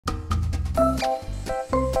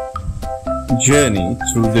Journey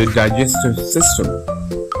through the digestive system.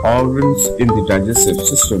 Organs in the digestive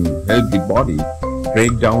system help the body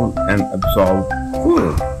break down and absorb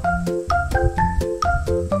food.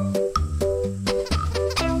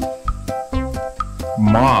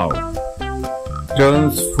 Mouth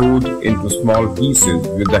turns food into small pieces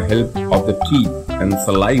with the help of the teeth and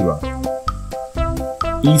saliva.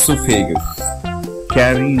 Esophagus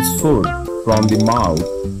carries food from the mouth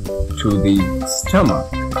to the stomach.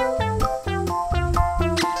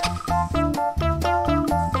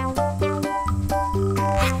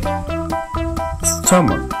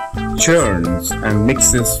 Stomach churns and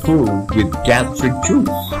mixes food with gastric juice.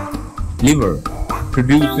 Liver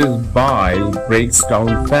produces bile, breaks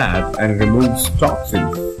down fat and removes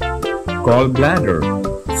toxins. Gallbladder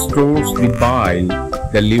stores the bile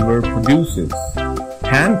the liver produces.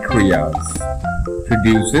 Pancreas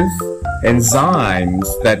produces enzymes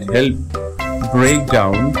that help break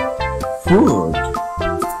down food.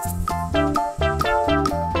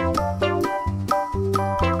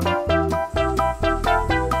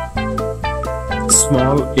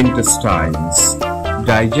 Small intestines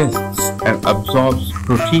digests and absorbs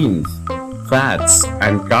proteins, fats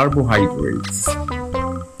and carbohydrates.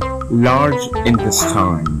 Large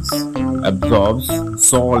intestines absorbs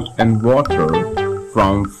salt and water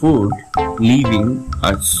from food, leaving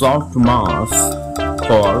a soft mass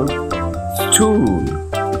called stool.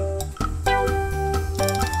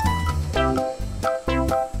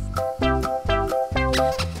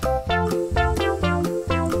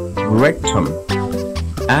 Rectum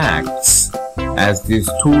acts as the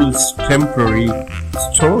stool's temporary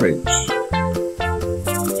storage.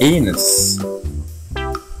 Anus,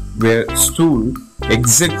 where stool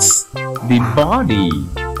exits the body.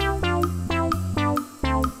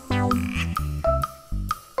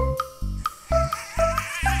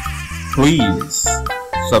 Please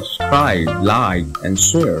subscribe, like and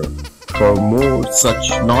share for more such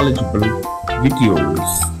knowledgeable videos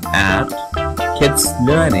at Kids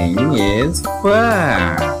Learning is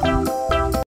Fun.